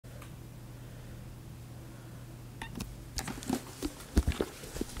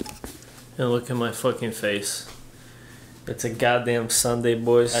And look at my fucking face. It's a goddamn Sunday,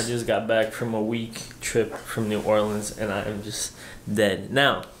 boys. I just got back from a week trip from New Orleans and I am just dead.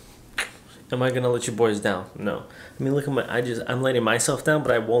 Now, am I gonna let you boys down? No. I mean, look at I'm letting myself down,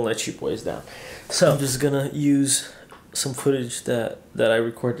 but I won't let you boys down. So I'm just gonna use some footage that I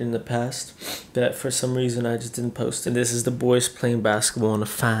recorded in the past that for some reason I just didn't post. And this is the boys playing basketball on a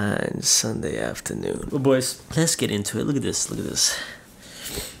fine Sunday afternoon. Well, boys, let's get into it. Look at this, look at this.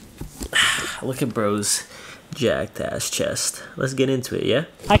 Look at bro's jacked ass chest. Let's get into it, yeah?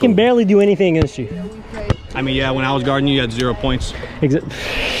 I can barely do anything against you. I mean, yeah, when I was guarding you, you had 0 points. I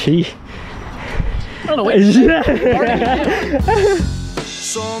don't know what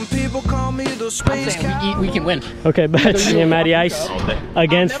Some people call me the space cat. We can win. Okay, bet me and Matty Ice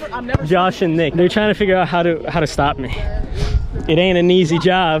against Josh and Nick. They're trying to figure out how to stop me. It ain't an easy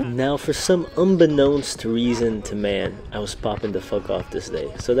job. Now, for some unbeknownst reason to man, I was popping the fuck off this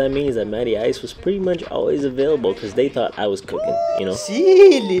day. So that means that Matty Ice was pretty much always available because they thought I was cooking, you know?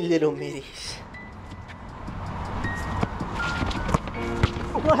 Silly little middies.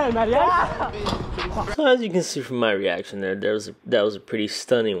 Go ahead, Matty Ice. So as you can see from my reaction there, that was a pretty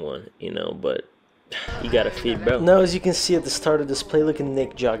stunning one, you know, but you gotta feed bro. Now, as you can see at the start of this play, look at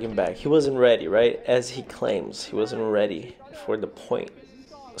Nick jogging back. He wasn't ready, right? As he claims, he wasn't ready for the point.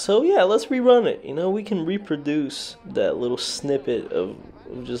 So yeah, let's rerun it. You know, we can reproduce that little snippet of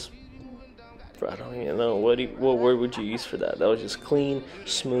just, I don't even know, what word would you use for that? That was just clean,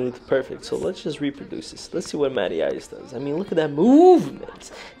 smooth, perfect. So let's just reproduce this. Let's see what Matty Ice does. I mean, look at that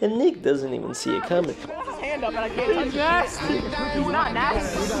movement. And Nick doesn't even see it coming. His hand up and I can't touch it. He's not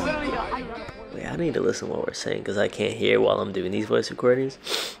nasty. Wait, I need to listen to what we're saying because I can't hear while I'm doing these voice recordings.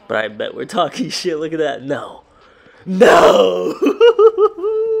 But I bet we're talking shit. Look at that. No. No.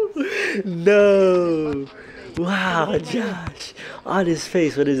 No. Wow, Josh. On his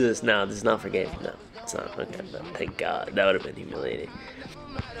face. What is this? No, this is not for game. No, it's not. Okay, no, thank God. That would have been humiliating.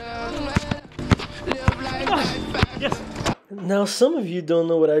 Yes. Now, some of you don't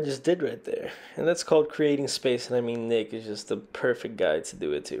know what I just did right there. And that's called creating space. And I mean, Nick is just the perfect guy to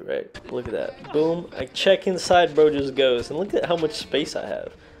do it to, right? Look at that. Boom. I check inside, bro just goes. And look at how much space I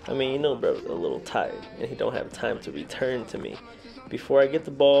have. I mean, you know, bro's a little tired. And he don't have time to return to me. Before I get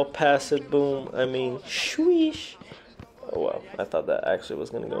the ball, pass it, boom. I mean, shweesh. Oh, wow. I thought that actually was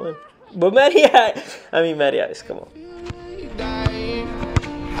going to go in. But Matty Ice, come on.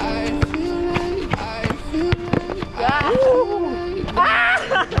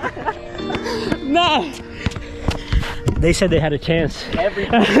 No. They said they had a chance.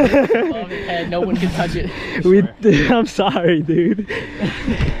 Everybody and no one can touch it. I'm sorry, dude.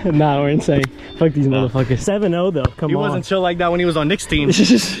 Nah, we're insane. Fuck these motherfuckers. 7-0 though. Come on. He wasn't chill like that when he was on Nick's team.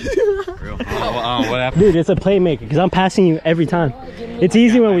 Real. What happened? Dude, it's a playmaker because I'm passing you every time. It's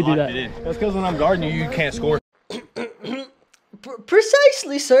easy when we do that. That's because when I'm guarding you, you can't score.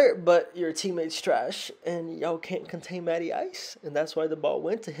 Precisely, sir, but your teammate's trash, and y'all can't contain Matty Ice, and that's why the ball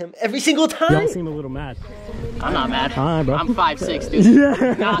went to him every single time. Y'all seem a little mad. I'm not mad. Alright, bro. I'm 5'6",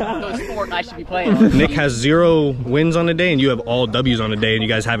 dude. Not the sport I should be playing on. Nick has 0 wins on the day, and you have all W's on the day, and you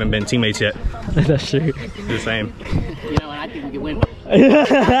guys haven't been teammates yet. That's true. The same. You know, and I think we can win.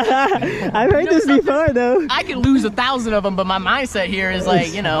 I've heard this before, though. I could lose 1,000 of them, but my mindset here is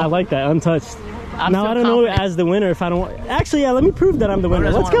like, you know. I like that, untouched. Now I don't confident. know as the winner if I don't. Actually, yeah. Let me prove that I'm the winner.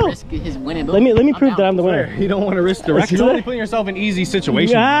 Let's go. Risk his winning, Let me prove that I'm the winner. You don't want to risk direct. You're only putting yourself in easy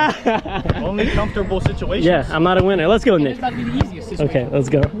situations. Only comfortable situations. Yeah, I'm not a winner. Let's go, Nick. It's about to be the easiest situation. Okay, let's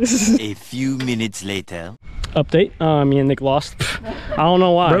go. A few minutes later. Update. Me and Nick lost. I don't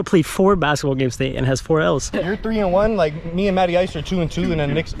know why. Bro played 4 basketball games today and has 4 L's. You're 3-1. Like me and Matty Ice are 2-2, and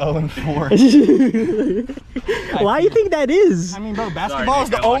then Nick's 0-4. Why do you think that is? I mean, bro, basketball is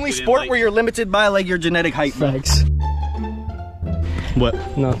the only sport where you're limited by like your genetic height. Thanks. What?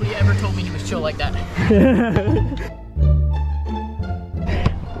 No. Nobody ever told me he was chill like that.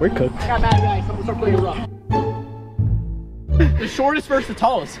 We're cooked. I got Matty Ice. I'm gonna start playing rough. The shortest versus the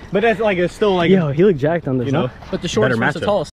tallest. But that's like, it's still like, Yo, he looked jacked on this, you know, huh? But the shortest versus the tallest.